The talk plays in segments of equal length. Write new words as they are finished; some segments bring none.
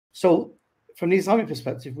So from the Islamic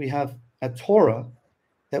perspective, we have a Torah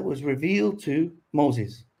that was revealed to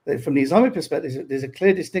Moses. From the Islamic perspective, there's a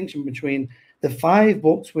clear distinction between the 5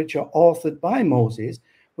 books which are authored by Moses,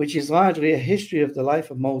 which is largely a history of the life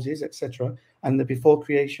of Moses, etc., and the before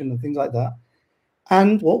creation and things like that,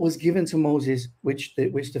 and what was given to Moses, which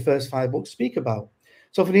the first 5 books speak about.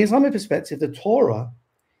 So from the Islamic perspective, the Torah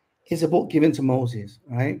is a book given to Moses,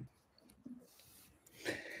 right?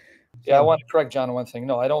 Yeah, I want to correct John on one thing.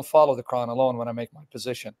 No, I don't follow the Quran alone when I make my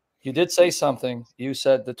position. You did say something. You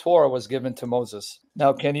said the Torah was given to Moses.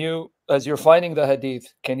 Now, can you, as you're finding the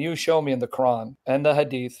hadith, can you show me in the Quran and the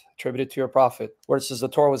hadith attributed to your prophet where it says the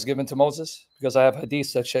Torah was given to Moses? Because I have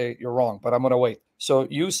hadiths that say you're wrong, but I'm going to wait. So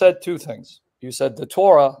you said 2 things. You said the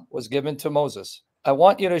Torah was given to Moses. I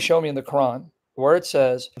want you to show me in the Quran where it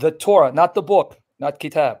says the Torah, not the book, not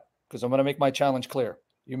kitab, because I'm going to make my challenge clear.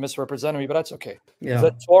 You misrepresented me, but that's okay. Yeah.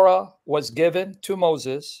 The Torah was given to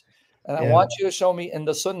Moses. And I want you to show me in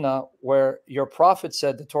the Sunnah where your prophet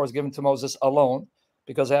said the Torah is given to Moses alone,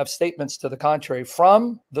 because I have statements to the contrary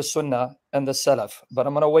from the Sunnah and the Salaf. But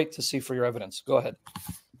I'm going to wait to see for your evidence. Go ahead.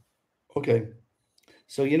 Okay.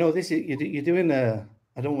 So this is you're doing I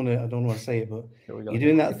don't want to say it, but you're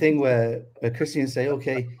doing that thing where Christians say,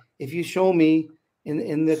 okay, if you show me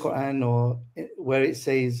in the Quran or where it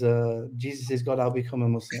says Jesus is God, I'll become a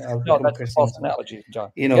Muslim. I'll become a Christian. A false analogy,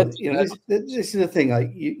 John. This is the thing.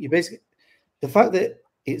 Like you basically, the fact that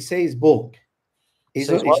it says book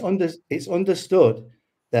is it's understood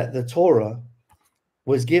that the Torah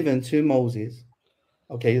was given to Moses.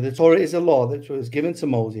 Okay, the Torah is a law that was given to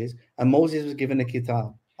Moses, and Moses was given a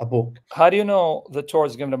kitab, a book. How do you know the Torah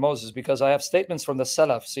is given to Moses? Because I have statements from the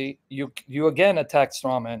Salaf. See, you again attacked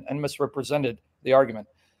strawman and misrepresented the argument.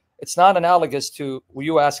 It's not analogous to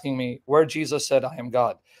you asking me where Jesus said, I am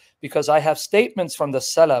God. Because I have statements from the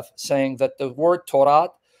Salaf saying that the word Torah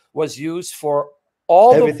was used for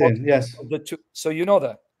all everything. The yes. The two. So you know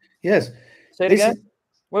that. Yes. Say it again.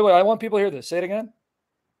 Wait. I want people to hear this. Say it again.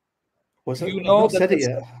 I've not said it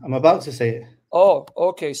yet. I'm about to say it. Oh,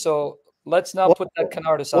 okay. So let's now put that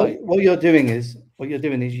canard aside. What you're doing is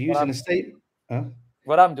using a statement. Huh?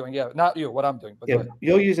 What I'm doing, not you. What I'm doing. But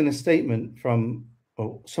you're using a statement from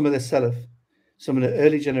some of the Salaf, some of the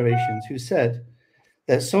early generations, who said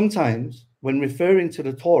that sometimes when referring to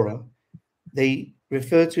the Torah, they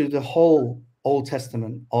refer to the whole Old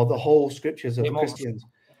Testament or the whole scriptures of Christians,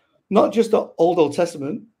 not just the Old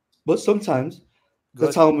Testament, but sometimes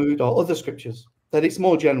the Talmud or other scriptures. That it's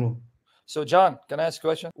more general. So, John, can I ask a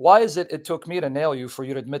question? Why is it took me to nail you for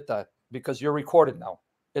you to admit that? Because you're recorded now.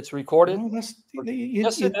 It's recorded. No, that's not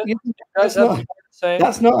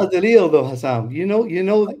a dalil, though, Hassan. You know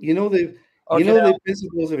the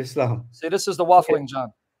principles of Islam. See, this is the waffling,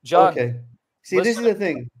 John. John. Okay. See, this is the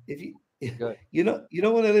thing. If you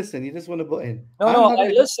don't want to listen, you just want to butt in. No, I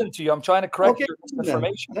listen to you. I'm trying to correct your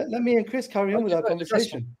misinformation. Let me and Chris carry on with our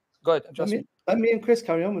conversation. Go ahead. Let me and Chris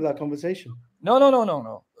carry on with our conversation.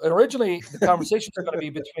 No. Originally, the conversations are going to be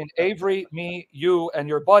between Avery, me, you, and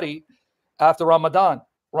your buddy after Ramadan.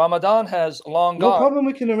 Ramadan has long gone. No problem.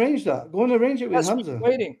 We can arrange that. Go and arrange it with Hamza.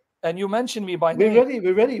 Waiting. And you mentioned me by name.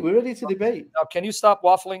 We're ready to debate. Now, can you stop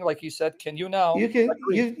waffling like you said? Can you now? You can.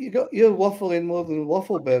 You're waffling more than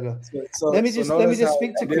Waffle Burger. Let me just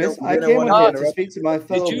speak to Chris. I came on here to speak to my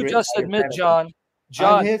fellow. Did you just admit, John?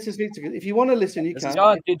 I'm here to speak to Chris. If you want to listen, you can.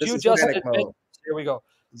 John, did you just admit? Here we go.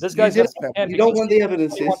 This guy's you don't want the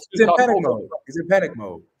evidence. He's in panic mode. He's in panic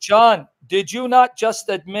mode. John, did you not just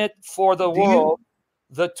admit for the world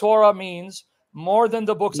the Torah means more than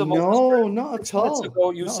the books of Moses? No, not at all.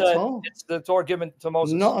 Ago you said it's the Torah given to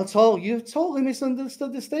Moses. Not at all. You totally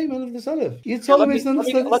misunderstood the statement of the Salaf. You totally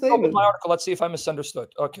misunderstood the statement. Let's open my article. Let's see if I misunderstood.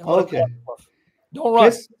 Okay. Don't run.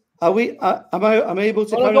 Chris, am I able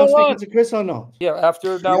to carry on speaking to Chris or not? Yeah.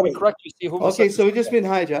 After now we correct you. See who. Okay, so we've just been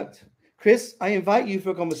hijacked. Chris, I invite you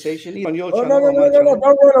for a conversation on your channel. No, don't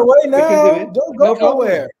run away now. Don't go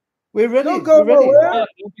nowhere. We're ready. Don't go nowhere.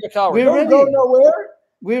 We're ready. Don't go nowhere.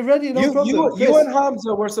 We're ready. No problem. You and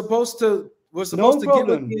Hamza were supposed to give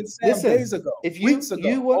it to Sam days ago. Weeks ago.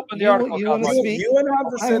 You want to speak? You and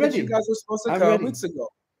Hamza said that you guys were supposed to come weeks ago.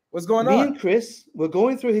 What's going on? Me and Chris were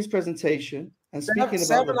going through his presentation and speaking about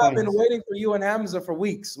Sam and I've been waiting for you and Hamza for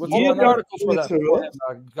weeks. What's going on?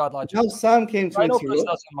 Now Sam came to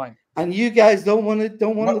interrupt, and you guys don't want to.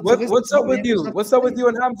 What's up with you? What's up with you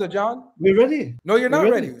and Hamza, John? We're ready. No, you're not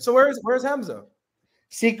ready. So where's Hamza?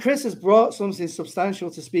 See, Chris has brought something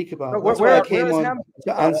substantial to speak about. That's why I came on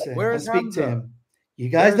to answer and speak to him. You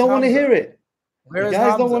guys don't want to hear it. You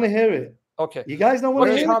guys don't want to hear it. Okay. You guys don't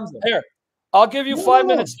want to hear it. Here, I'll give you 5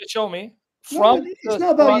 minutes to show me. from it's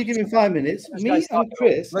not about you giving 5 minutes. Me and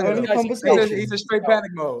Chris are having a conversation. He's a straight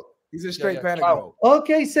panic mode. He's in straight panic mode.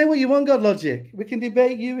 Okay, say what you want, God Logic. We can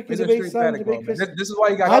debate you. We can debate Sam, debate Chris. This is why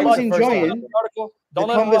you got. I was enjoying the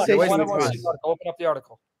conversation. Open up the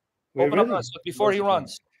article. Open up before he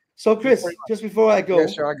runs. So, Chris, just before I go, yeah,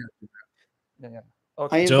 sure, I got you. Yeah.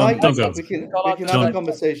 Okay. John, don't go. We can have a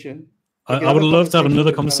conversation. I would love to have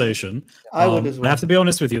another conversation. I would as well. I have to be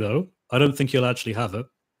honest with you, though. I don't think you'll actually have it.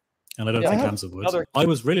 And I don't think Hamza would. I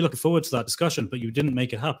was really looking forward to that discussion, but you didn't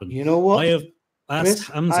make it happen. You know what? I have asked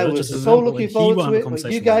Hamza. I was so looking forward to it,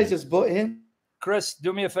 but you guys just butt in. Chris,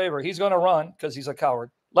 do me a favor. He's going to run because he's a coward.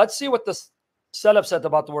 Let's see what the Salaf said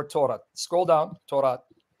about the word Torah. Scroll down, Torah,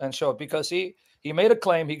 and show it. Because he made a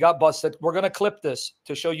claim. He got busted. We're going to clip this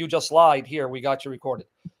to show you just lied. Here, we got you recorded.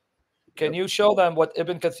 Can you show them what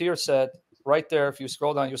Ibn Kathir said right there? If you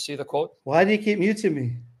scroll down, you'll see the quote. Why do you keep muting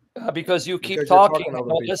me? Because you keep talking and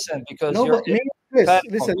don't listen. Because you're Chris,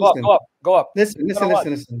 listen. Go up. Listen.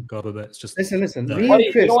 Go up a bit. It's just listen. No. Me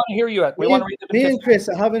and Chris, we don't want to hear you. Me and Chris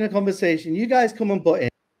are having a conversation. You guys come and butt in.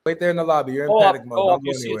 Wait there in the lobby. You're in panic mode. Go up.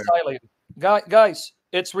 You see it's highlighted. Guys,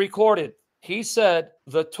 it's recorded. He said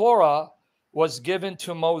the Torah was given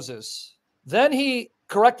to Moses. Then he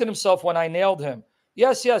corrected himself when I nailed him.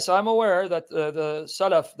 Yes, I'm aware that the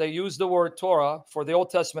Salaf, they use the word Torah for the Old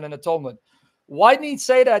Testament and the Talmud. Why didn't he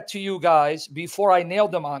say that to you guys before I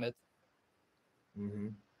nailed them on it? Mm-hmm.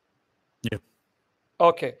 Yeah.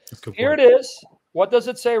 Okay. Here it is. What does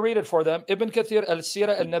it say? Read it for them. Ibn Kathir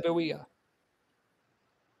al-Sirah al-Nabawiyah.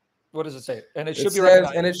 What does it say? And it should be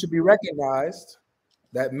recognized. And it should be recognized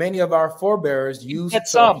that many of our forebears used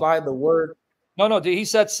to apply the word. No, he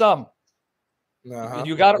said some.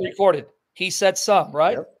 You got it recorded. He said some,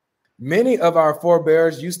 right? Yep. Many of our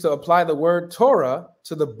forebears used to apply the word Torah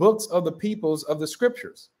to the books of the peoples of the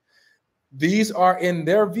scriptures. These are, in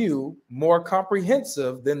their view, more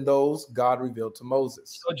comprehensive than those God revealed to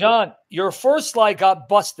Moses. So, John, your first lie got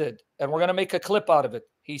busted, and we're going to make a clip out of it.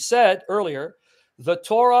 He said earlier, the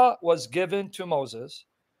Torah was given to Moses,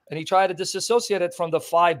 and he tried to disassociate it from the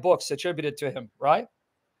 5 books attributed to him, right?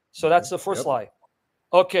 So that's the first lie.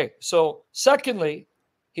 Okay, so secondly,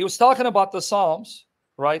 he was talking about the Psalms,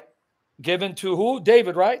 right? Given to who?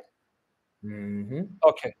 David, right? Mm-hmm.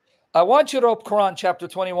 Okay. I want you to open Quran chapter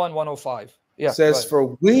 21, 105. Yeah. It says,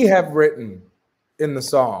 for we have written in the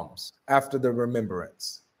Psalms after the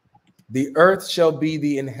remembrance, the earth shall be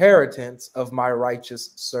the inheritance of my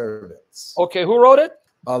righteous servants. Okay, who wrote it?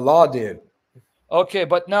 Allah did. Okay,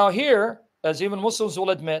 but now here, as even Muslims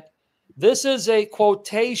will admit, this is a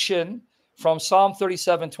quotation from Psalm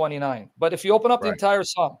 37:29. But if you open up the entire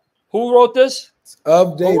Psalm, who wrote this? It's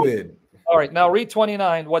of David. All right, now read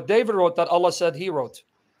 29. What David wrote that Allah said he wrote.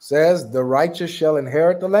 Says, the righteous shall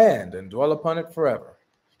inherit the land and dwell upon it forever.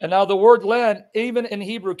 And now the word land, even in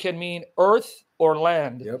Hebrew, can mean earth or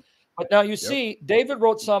land. Yep. But now you see, David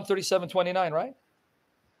wrote Psalm 37:29, right?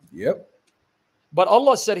 Yep. But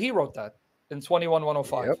Allah said he wrote that in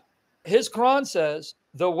 21:105. Yep. His Quran says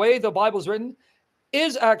the way the Bible is written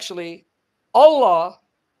is actually Allah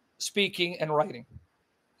speaking and writing.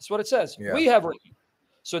 That's what it says. Yeah. We have written.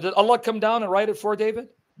 So did Allah come down and write it for David?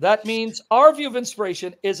 That means our view of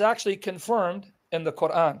inspiration is actually confirmed in the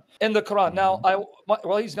Quran. Now,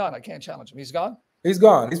 well, he's gone. I can't challenge him. He's gone. He's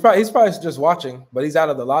gone. He's probably just watching, but he's out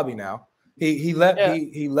of the lobby now. He left. Yeah.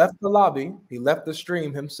 He left the lobby. He left the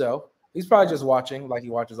stream himself. He's probably just watching, like he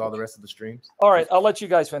watches all the rest of the streams. All right, I'll let you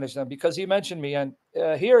guys finish then, because he mentioned me, and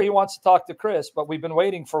here he wants to talk to Chris, but we've been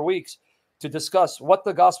waiting for weeks to discuss what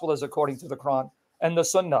the gospel is according to the Quran and the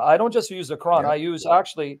Sunnah. I don't just use the Quran. I use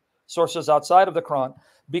actually sources outside of the Quran,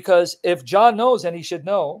 because if John knows, and he should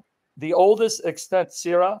know, the oldest extant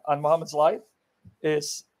seerah on Muhammad's life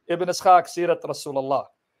is Ibn Ishaq Sirat Rasulullah,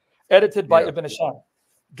 edited by Ibn Ishaq.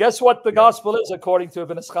 Guess what the gospel is according to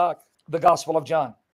Ibn Ishaq? The Gospel of John.